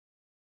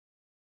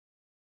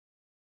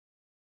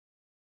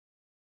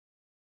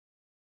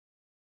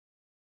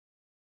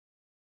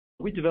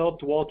We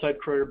developed Wall Type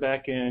Creator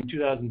back in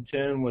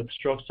 2010 with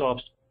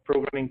Struxsoft's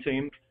programming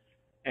team.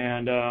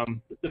 And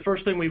the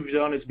first thing we've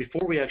done is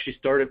before we actually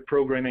started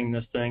programming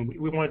this thing,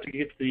 we wanted to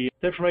get the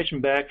information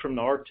back from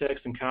the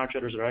architects and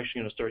contractors that are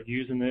actually going to start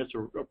using this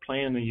or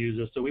planning to use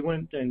this. So we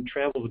went and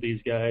traveled with these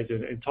guys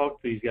and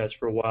talked to these guys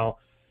for a while.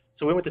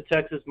 So we went to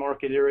Texas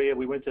market area,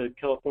 we went to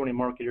California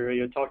market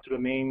area, talked to the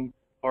main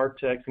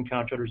architects and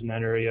contractors in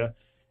that area.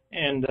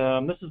 And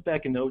this is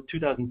back in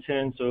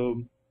 2010,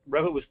 so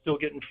Revit was still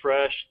getting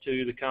fresh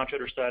to the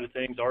contractor side of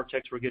things.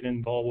 Architects were getting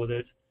involved with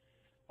it.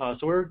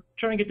 So we're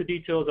trying to get the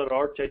details out of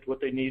architect, what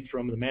they need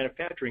from the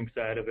manufacturing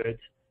side of it,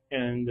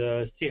 and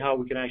see how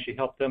we can actually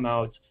help them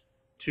out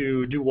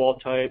to do wall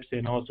types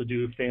and also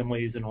do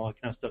families and all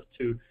that kind of stuff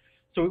too.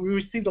 So we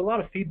received a lot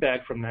of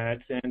feedback from that,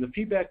 and the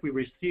feedback we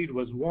received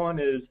was, one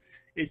is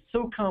it's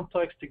so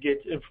complex to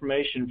get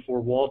information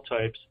for wall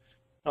types,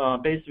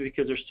 basically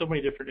because there's so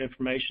many different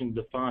information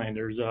to find.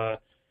 There's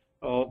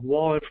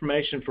wall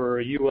information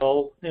for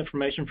UL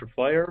information for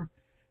fire.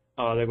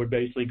 They would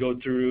basically go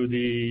through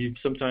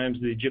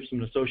sometimes the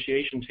Gypsum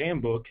Association's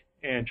handbook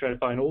and try to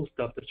find old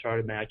stuff to try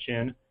to match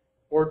in,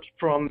 or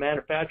from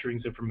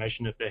manufacturing's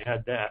information if they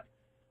had that.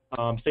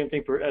 Same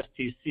thing for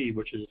STC,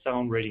 which is a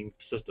sound rating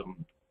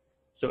system.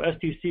 So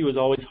STC was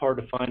always hard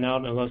to find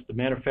out unless the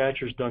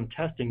manufacturer's done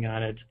testing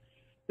on it.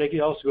 They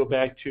could also go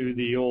back to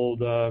the old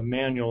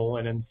manual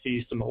and then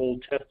see some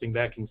old testing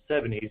back in the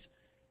 70s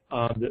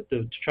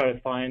to try to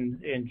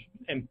find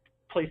and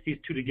place these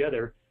two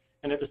together.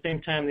 And at the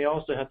same time, they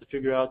also have to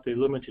figure out the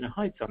limiting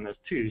heights on this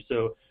too.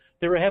 So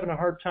they were having a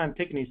hard time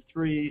taking these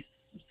three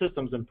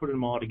systems and putting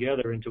them all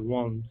together into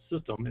one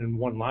system in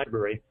one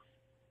library.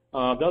 The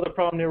other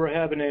problem they were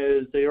having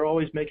is they are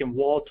always making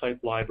wall type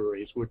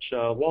libraries, which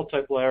wall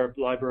type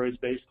libraries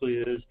basically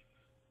is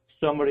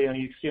somebody, and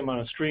you can see them on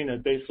a screen,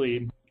 and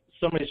basically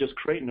somebody's just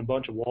creating a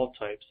bunch of wall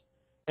types.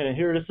 And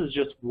here, this is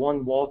just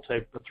one wall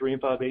type, a 3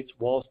 5/8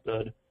 wall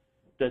stud.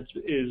 That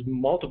is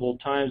multiple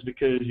times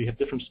because you have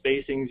different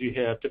spacings, you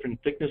have different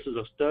thicknesses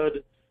of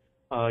stud,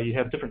 you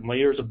have different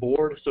layers of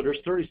board. So there's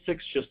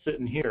 36 just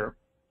sitting here.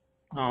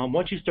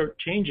 Once you start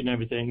changing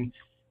everything,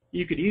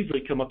 you could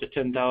easily come up to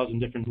 10,000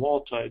 different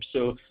wall types.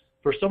 So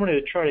for somebody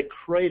to try to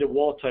create a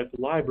wall type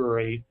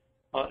library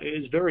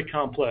is very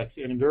complex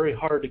and very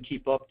hard to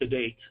keep up to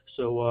date.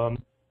 So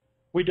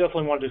we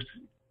definitely wanted to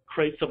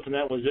create something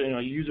that was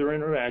user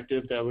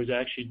interactive, that was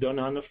actually done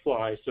on the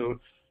fly. So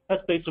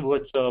that's basically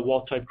what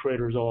Wall Type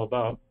Creator is all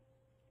about.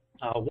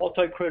 Wall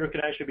Type Creator can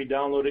actually be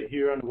downloaded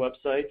here on the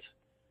website.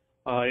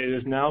 It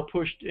is now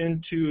pushed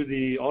into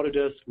the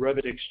Autodesk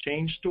Revit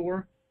Exchange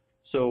store.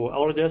 So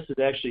Autodesk has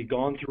actually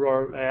gone through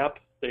our app.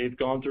 They've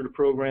gone through the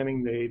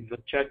programming. They've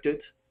checked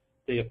it.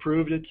 They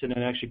approved it and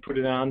then actually put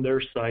it on their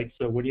site.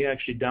 So when you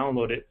actually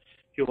download it,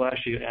 you'll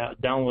actually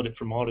download it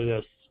from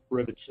Autodesk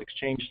Revit's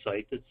Exchange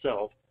site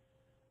itself.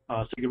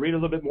 So you can read a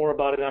little bit more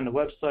about it on the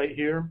website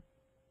here.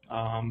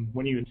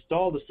 When you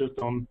install the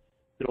system,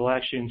 it'll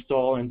actually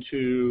install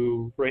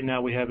into, right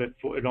now we have it,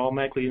 it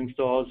automatically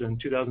installs in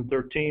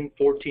 2013,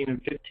 14,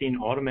 and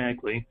 15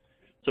 automatically.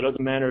 So it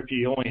doesn't matter if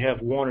you only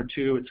have one or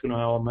two, it's going to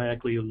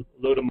automatically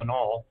load them in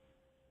all.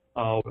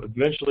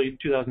 Eventually,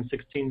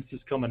 2016 is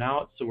coming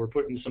out, so we're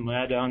putting some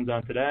add-ons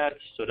onto that,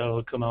 so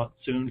that'll come out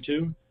soon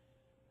too.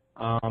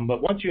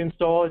 But once you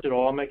install it,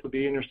 it'll automatically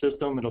be in your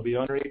system. It'll be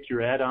underneath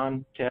your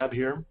add-on tab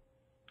here.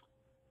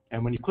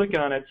 And when you click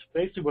on it,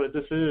 basically what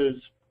this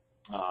is,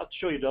 I'll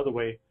show you the other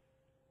way.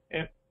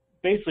 And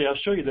basically, I'll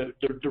show you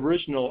the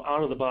original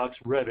out-of-the-box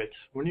Revit.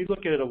 When you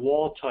look at a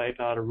wall type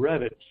out of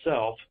Revit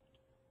itself,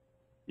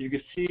 you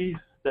can see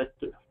that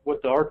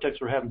what the architects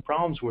were having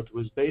problems with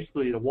was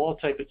basically the wall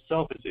type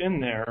itself is in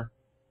there,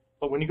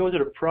 but when you go to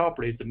the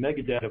properties, the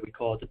metadata we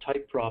call it, the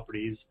type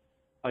properties,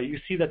 you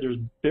see that there's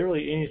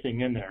barely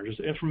anything in there. There's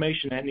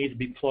information that needs to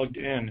be plugged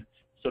in,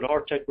 so the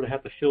architect would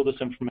have to fill this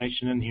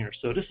information in here.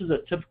 So this is a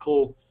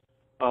typical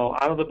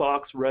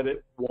out-of-the-box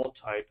Revit wall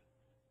type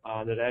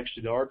that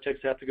actually the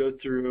architects have to go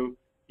through,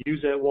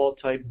 use that wall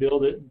type,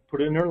 build it,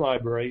 put it in their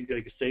library.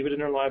 They can save it in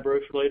their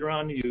library for later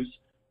on to use,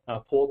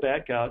 pull it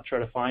back out, try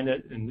to find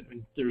it, and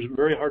there's a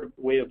very hard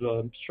way of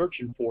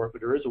searching for it,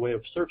 but there is a way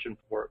of searching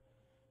for it.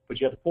 But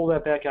you have to pull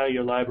that back out of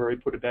your library,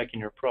 put it back in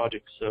your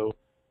project. So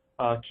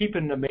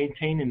keeping and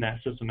maintaining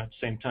that system at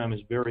the same time is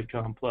very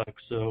complex.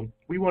 So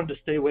we wanted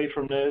to stay away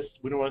from this.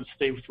 We don't want to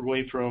stay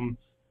away from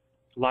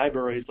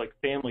libraries like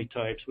family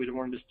types. We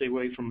wanted to stay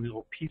away from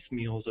little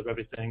piecemeals of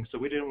everything. So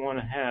we didn't want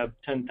to have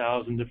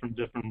 10,000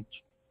 different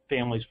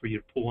families for you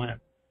to pull in.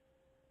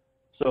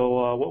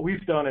 So what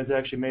we've done is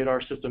actually made our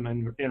system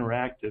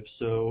interactive.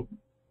 So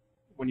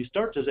when you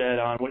start this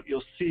add-on, what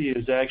you'll see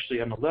is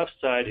actually on the left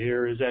side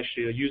here is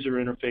actually a user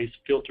interface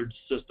filtered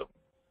system.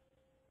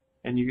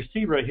 And you can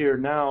see right here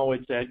now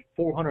it's at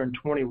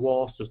 420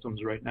 wall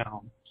systems right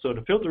now. So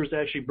the filter is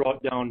actually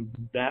brought down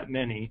that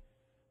many.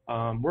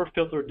 We're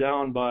filtered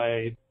down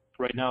by,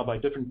 right now, by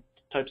different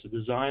types of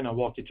design. I'll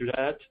walk you through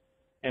that.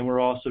 And we're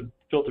also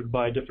filtered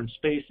by different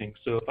spacing.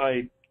 So if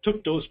I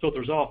took those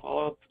filters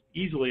off,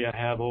 easily I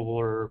have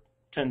over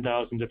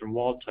 10,000 different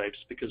wall types,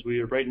 because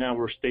right now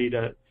we're stayed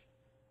at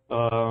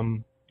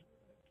 5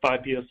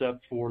 PSF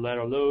for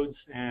lateral loads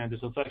and the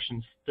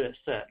deflection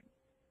set.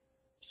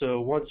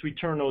 So once we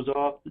turn those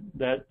off,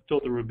 that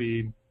filter would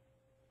be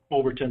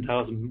over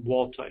 10,000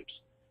 wall types.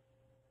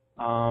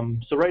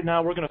 So right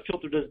now we're going to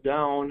filter this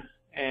down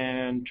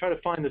and try to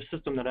find the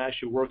system that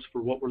actually works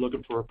for what we're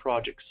looking for a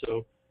project.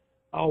 So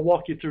I'll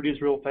walk you through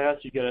these real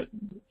fast. You got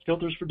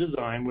filters for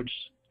design, which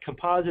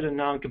composite and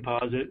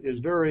non-composite is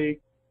very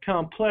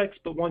complex,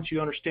 but once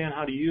you understand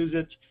how to use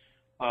it,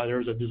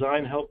 there's a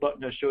design help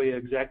button to show you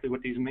exactly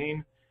what these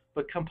mean.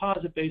 But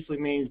composite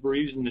basically means we're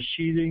using the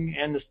sheathing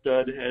and the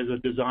stud as a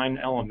design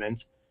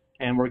element,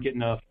 and we're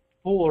getting a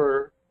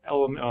fuller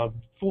element,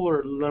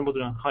 fuller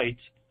limited height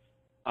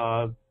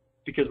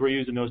because we're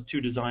using those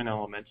two design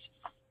elements.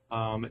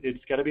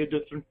 It's got to be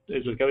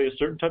a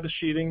certain type of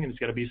sheathing, and it's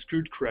got to be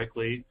screwed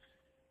correctly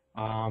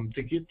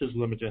to get this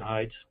limited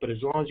height. But as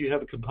long as you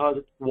have a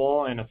composite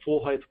wall and a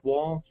full height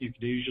wall, you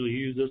can usually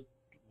use this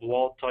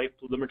wall type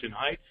limited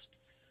heights.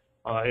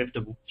 If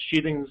the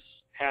sheathing's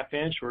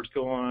half-inch or it's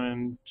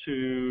going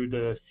to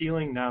the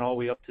ceiling, not all the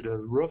way up to the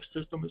roof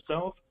system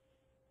itself,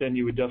 then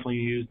you would definitely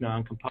use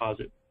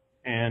non-composite.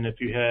 And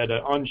if you had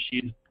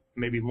unsheathed,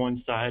 maybe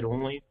one side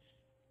only,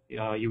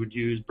 you would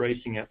use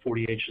bracing at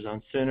 40 inches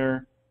on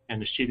center,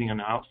 and the sheathing on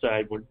the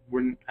outside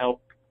wouldn't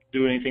help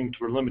do anything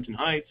for limited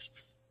heights,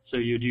 so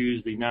you'd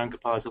use the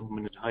non-composite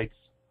limited heights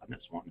on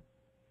this one.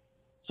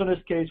 So in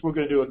this case, we're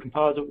going to do a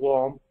composite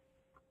wall.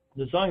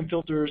 Design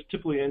filters,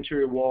 typically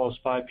interior wall is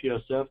 5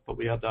 PSF, but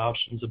we have the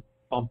options to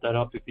bump that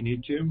up if you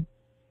need to.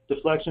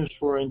 Deflections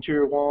for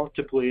interior wall,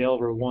 typically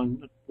over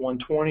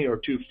 120 or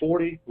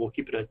 240. We'll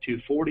keep it at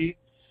 240.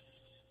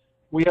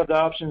 We have the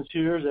options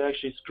here to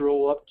actually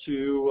scroll up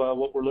to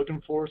what we're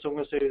looking for. So I'm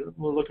going to say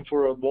we're looking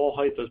for a wall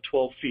height of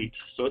 12 feet.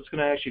 So it's going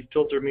to actually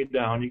filter me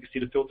down. You can see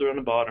the filter on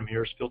the bottom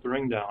here is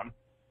filtering down.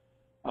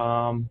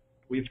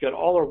 We've got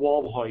all our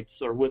wall heights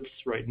or widths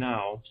right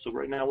now. So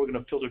right now we're going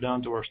to filter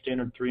down to our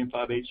standard 3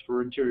 5/8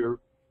 for interior.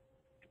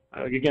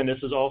 Again,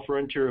 this is all for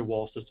interior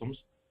wall systems.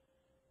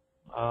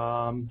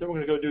 Then we're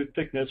going to go do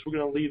thickness. We're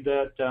going to leave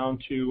that down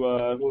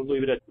to, we'll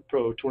leave it at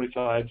Pro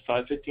 25,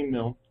 515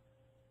 mil.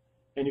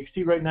 And you can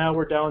see right now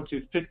we're down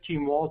to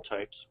 15 wall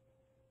types.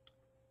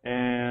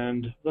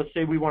 And let's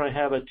say we want to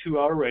have a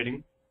 2-hour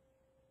rating.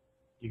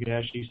 You can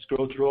actually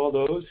scroll through all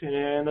those.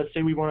 And let's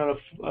say we want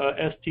a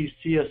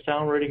STC, a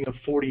sound rating of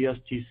 40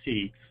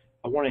 STC.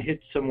 I want to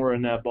hit somewhere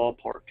in that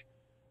ballpark.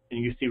 And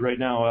you can see right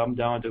now I'm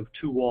down to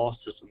 2 wall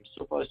systems.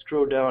 So if I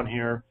scroll down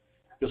here,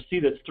 you'll see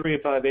that's 3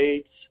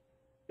 5/8.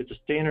 It's a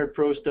standard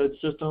Pro Stud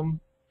system,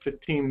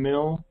 15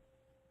 mil.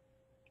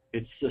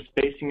 It's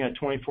spacing at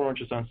 24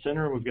 inches on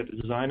center. We've got the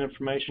design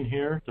information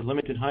here. The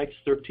limited height's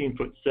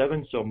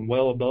 13'7", so I'm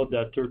well above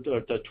that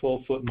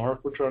 12-foot mark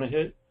we're trying to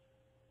hit.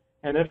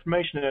 And the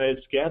information that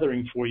it's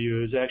gathering for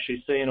you is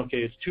actually saying,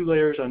 okay, it's 2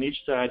 layers on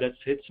each side.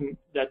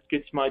 That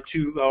gets my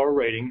 2-hour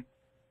rating.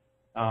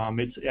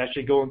 It's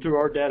actually going through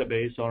our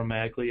database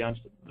automatically.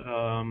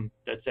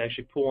 That's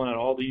actually pulling out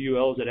all the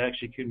ULs that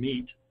actually can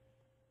meet.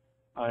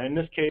 In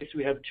this case,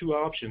 we have 2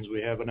 options.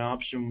 We have an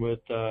option with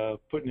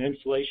putting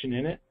insulation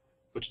in it,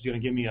 which is going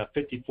to give me a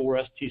 54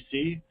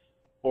 STC,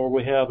 or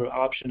we have an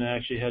option that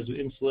actually has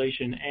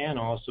insulation and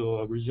also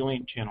a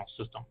resilient channel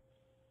system,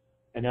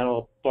 and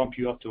that'll bump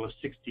you up to a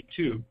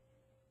 62.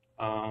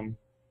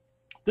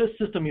 This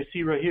system you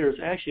see right here is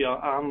actually an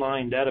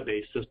online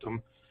database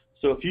system.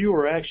 So if you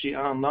were actually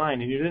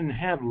online and you didn't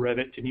have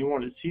Revit and you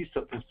wanted to see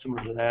something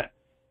similar to that,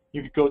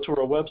 you could go to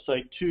our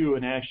website too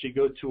and actually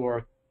go to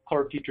our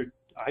ClarkDietrich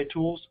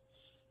iTools,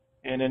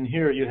 and then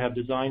here you have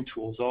design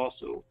tools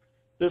also.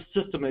 This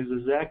system is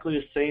exactly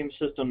the same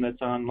system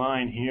that's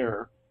online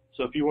here.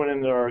 So if you went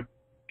into our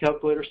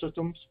calculator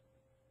systems,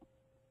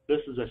 this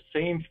is the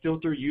same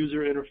filter user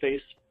interface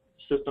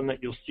system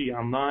that you'll see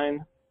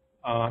online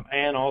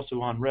and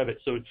also on Revit.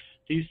 So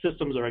these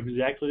systems are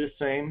exactly the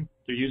same.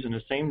 They're using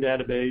the same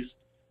database.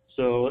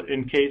 So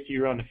in case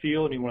you're on the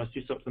field and you want to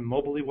see something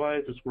mobily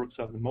wise, this works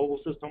on the mobile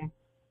system.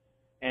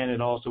 And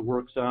it also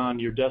works on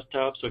your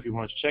desktop, so if you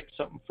want to check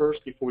something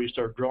first before you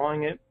start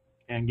drawing it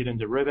and get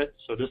into Revit.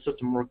 So this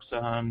system works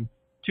on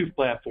 2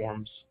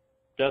 platforms,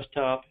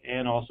 desktop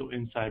and also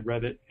inside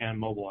Revit and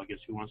mobile, I guess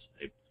you want to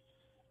say.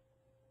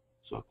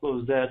 So I'll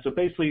close that. So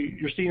basically,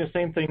 you're seeing the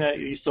same thing that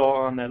you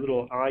saw on that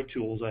little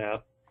iTools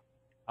app.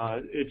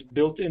 It's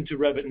built into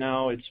Revit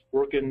now. It's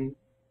working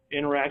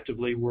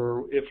interactively,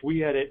 where if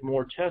we added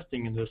more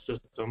testing in this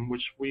system,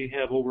 which we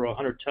have over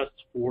 100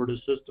 tests for the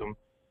system,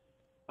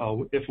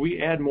 if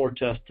we add more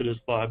tests to this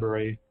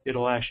library,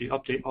 it'll actually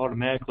update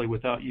automatically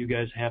without you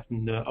guys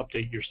having to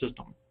update your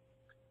system.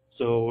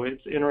 So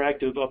it's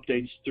interactive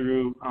updates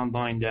through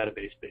online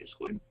database,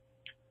 basically.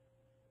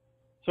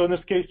 So in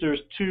this case,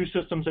 there's 2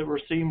 systems that we're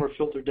seeing we're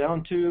filtered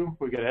down to.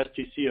 We've got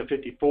STC of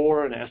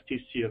 54 and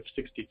STC of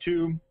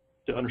 62.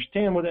 To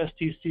understand what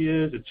STC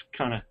is, it's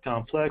kind of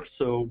complex.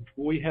 So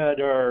we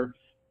had our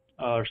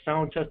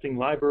sound testing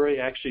library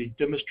actually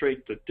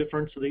demonstrate the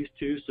difference of these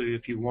 2. So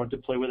if you want to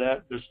play with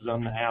that, this is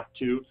on the app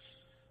too.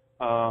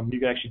 You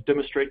can actually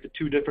demonstrate the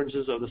two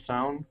differences of the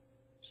sound.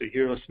 So you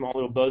hear a small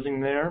little buzzing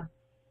there.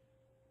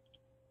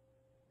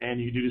 And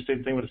you do the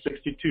same thing with a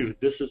 62.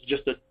 This is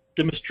just a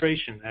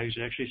demonstration that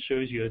actually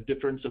shows you a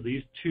difference of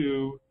these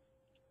two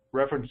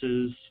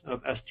references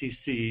of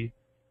STC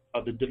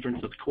of the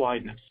difference of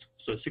quietness.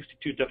 So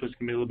 62 definitely is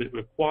going to be a little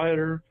bit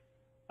quieter.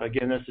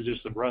 Again, this is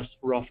just a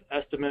rough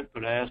estimate,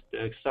 but I asked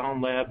the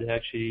Sound Lab to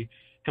actually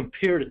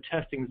compare the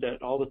testings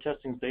that all the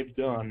testings they've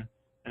done,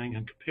 and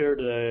then compare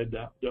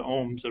the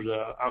ohms or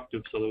the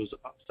octaves of those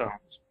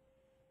sounds.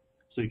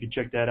 So you can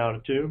check that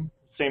out too.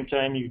 Same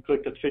time, you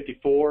click the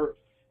 54.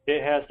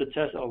 It has the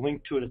test, a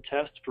link to a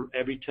test for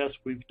every test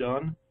we've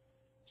done.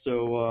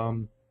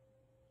 So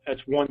that's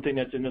one thing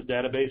that's in this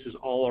database is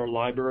all our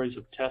libraries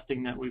of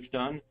testing that we've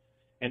done.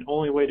 And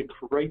only way to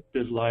create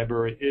this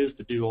library is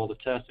to do all the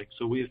testing.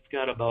 So we've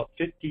got about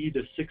 50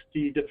 to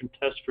 60 different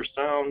tests for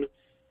sound.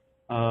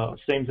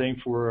 Same thing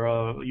for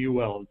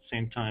UL at the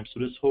same time.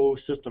 So this whole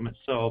system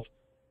itself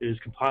is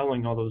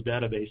compiling all those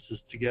databases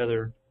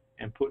together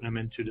and putting them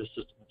into the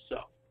system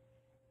itself.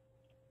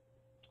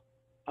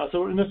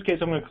 So in this case,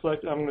 I'm going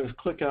to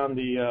click on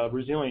the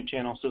resilient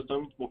channel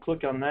system. We'll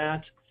click on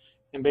that,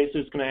 and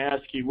basically it's going to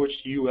ask you which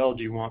UL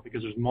do you want,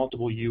 because there's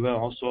multiple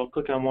UL. So I'll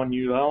click on one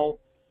UL.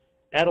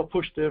 That'll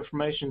push the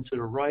information to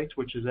the right,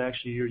 which is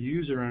actually your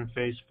user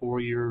interface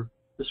for your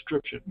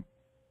description.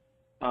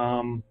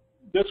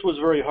 This was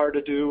very hard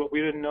to do.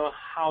 We didn't know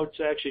how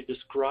to actually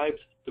describe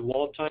the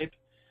wall type.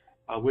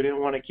 We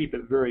didn't want to keep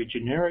it very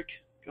generic,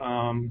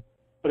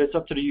 but it's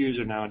up to the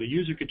user now. The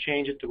user could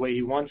change it the way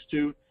he wants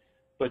to,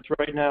 but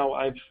right now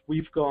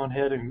we've gone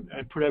ahead and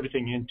put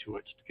everything into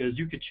it, because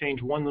you could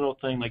change one little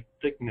thing like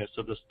thickness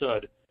of the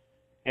stud,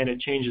 and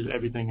it changes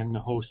everything in the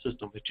whole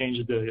system. It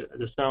changes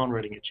the sound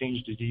rating, it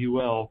changes the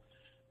UL.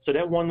 So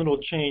that one little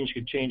change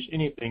could change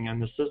anything in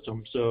the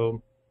system.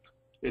 So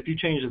if you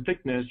change the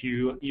thickness,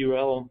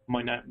 UL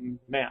might not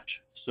match.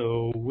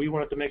 So we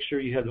wanted to make sure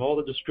you had all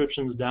the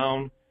descriptions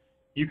down.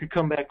 You could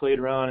come back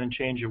later on and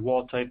change your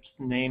wall type's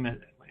name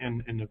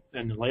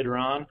and later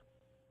on.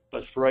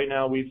 But for right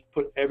now, we've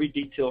put every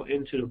detail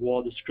into the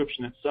wall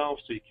description itself,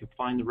 so you can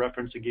find the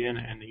reference again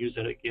and use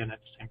it again at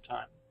the same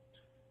time.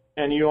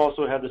 And you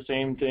also have the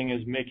same thing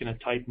as making a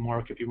type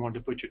mark if you wanted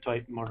to put your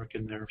type mark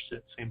in there at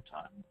the same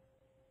time.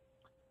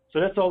 So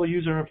that's all the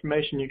user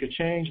information you could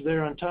change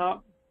there on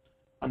top.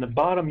 On the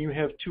bottom, you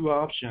have two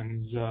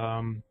options.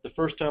 The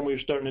first time we were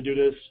starting to do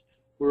this,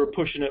 we were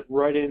pushing it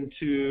right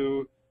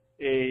into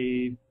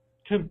a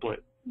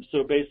template.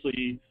 So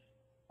basically,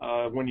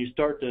 when you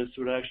start this, it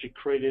would actually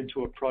create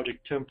into a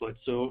project template.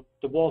 So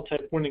the wall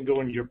type wouldn't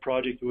go into your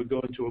project, it would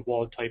go into a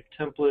wall type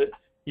template.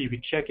 You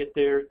could check it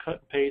there, cut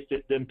and paste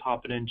it, then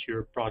pop it into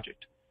your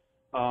project.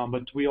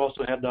 But we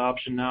also have the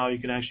option now, you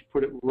can actually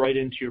put it right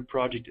into your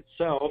project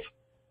itself.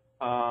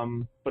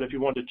 But if you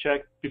wanted to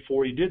check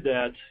before you did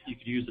that, you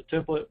could use the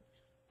template.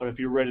 But if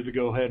you're ready to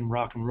go ahead and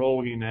rock and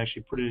roll, you can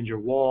actually put it in your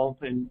wall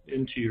and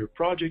into your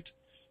project.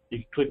 You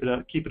can click it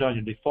up, keep it on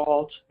your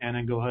default, and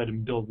then go ahead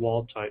and build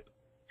wall type.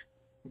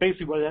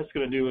 Basically what that's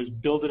going to do is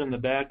build it in the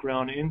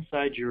background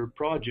inside your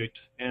project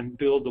and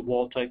build the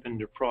wall type in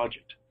your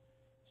project.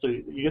 So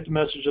you get the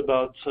message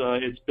about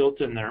it's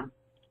built in there.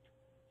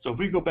 So if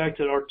we go back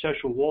to the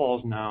architectural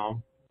walls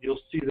now, you'll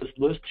see this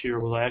list here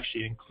will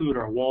actually include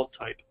our wall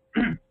type.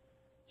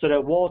 So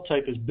that wall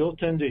type is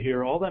built into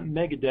here. All that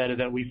metadata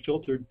that we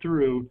filtered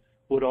through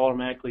would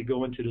automatically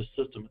go into the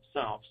system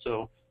itself.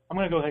 So I'm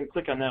going to go ahead and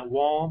click on that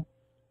wall.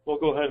 We'll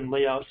go ahead and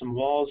lay out some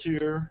walls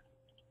here.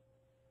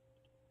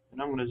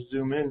 And I'm going to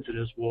zoom into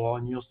this wall,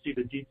 and you'll see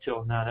the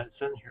detail now that's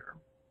in here.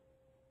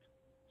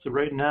 So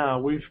right now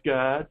we've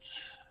got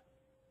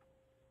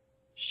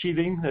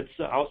sheathing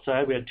that's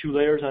outside. We had two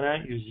layers on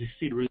that. You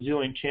see the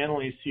resilient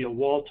channel. You see a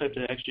wall type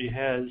that actually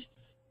has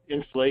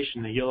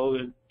installation. The yellow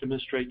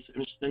demonstrates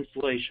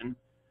installation.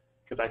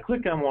 If I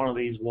click on one of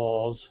these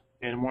walls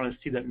and want to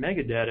see that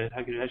metadata,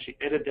 I could actually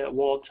edit that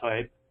wall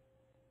type.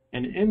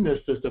 And in this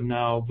system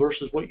now,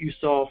 versus what you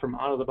saw from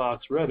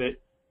out-of-the-box Revit,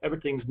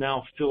 everything's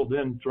now filled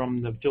in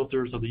from the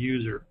filters of the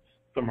user.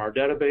 From our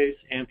database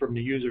and from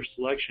the user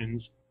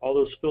selections, all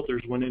those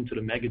filters went into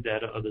the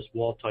metadata of this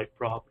wall type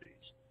properties.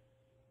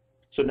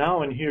 So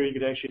now in here you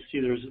can actually see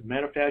there's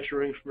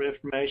manufacturing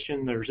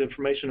information, there's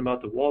information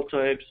about the wall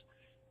types,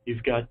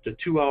 you've got the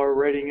 2-hour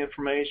rating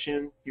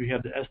information, you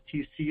have the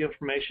STC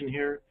information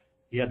here,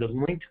 you have the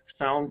linked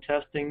sound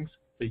testings,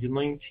 the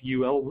linked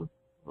UL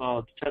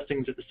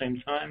testings at the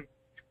same time.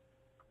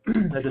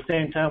 At the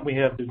same time, we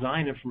have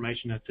design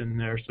information that's in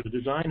there. So the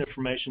design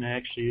information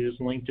actually is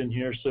linked in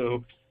here.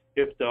 So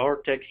if the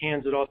architect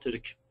hands it off to the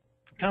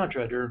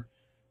contractor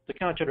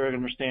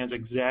understands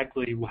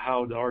exactly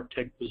how the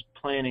architect was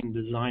planning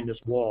to design this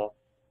wall.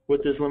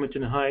 With this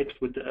limited height,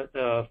 with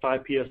the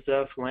 5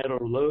 PSF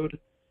lateral load,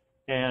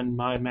 and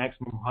my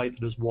maximum height of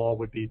this wall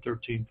would be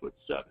 13'7".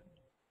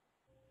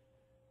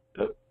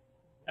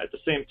 At the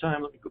same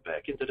time, let me go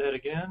back into that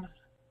again.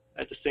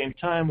 At the same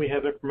time, we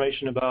have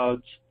information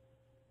about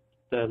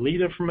the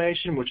lead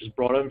information, which is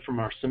brought in from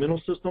our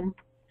submittal system.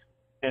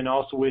 And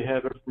also we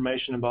have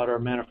information about our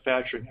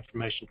manufacturing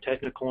information,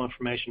 technical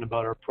information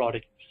about our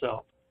product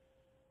itself.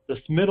 The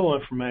submittal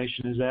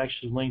information is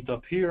actually linked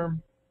up here.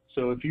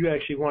 So if you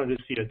actually wanted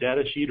to see a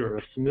data sheet or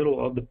a submittal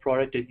of the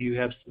product that you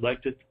have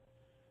selected,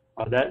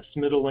 that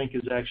submittal link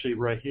is actually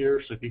right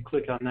here. So if you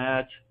click on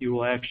that, you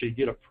will actually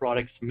get a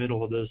product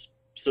submittal of this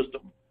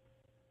system.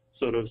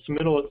 So the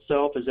submittal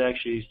itself is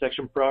actually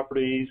section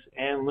properties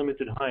and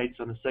limited heights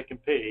on the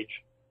second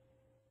page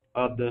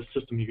of the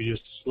system you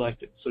just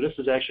selected. So this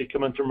is actually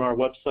coming from our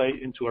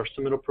website into our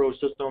Submittal Pro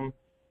system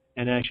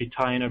and actually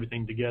tying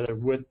everything together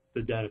with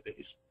the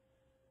database.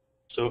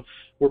 So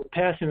we're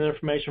passing the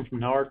information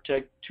from the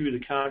architect to the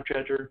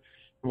contractor.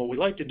 And what we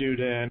like to do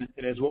then,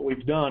 and is what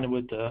we've done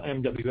with the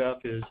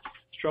MWF, is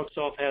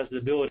Structsoft has the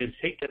ability to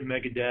take that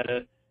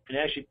metadata and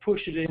actually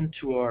push it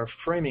into our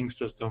framing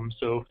system.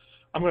 So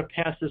I'm going to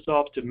pass this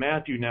off to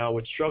Matthew now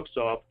with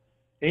Structsoft.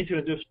 And he's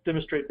going to just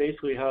demonstrate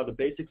basically how the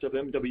basics of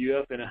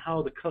MWF and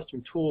how the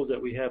custom tools that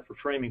we have for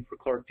framing for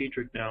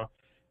ClarkDietrich now.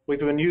 We've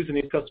been using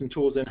these custom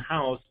tools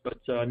in-house, but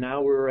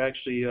now we're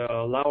actually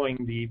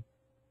allowing the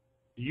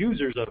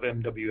users of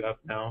MWF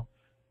now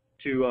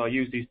to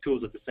use these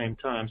tools at the same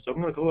time. So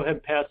I'm going to go ahead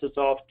and pass this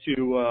off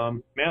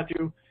to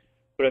Matthew.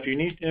 But if you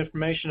need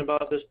information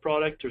about this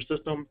product or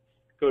system,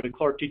 go to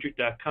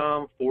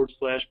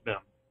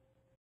clarkdietrich.com/BIM.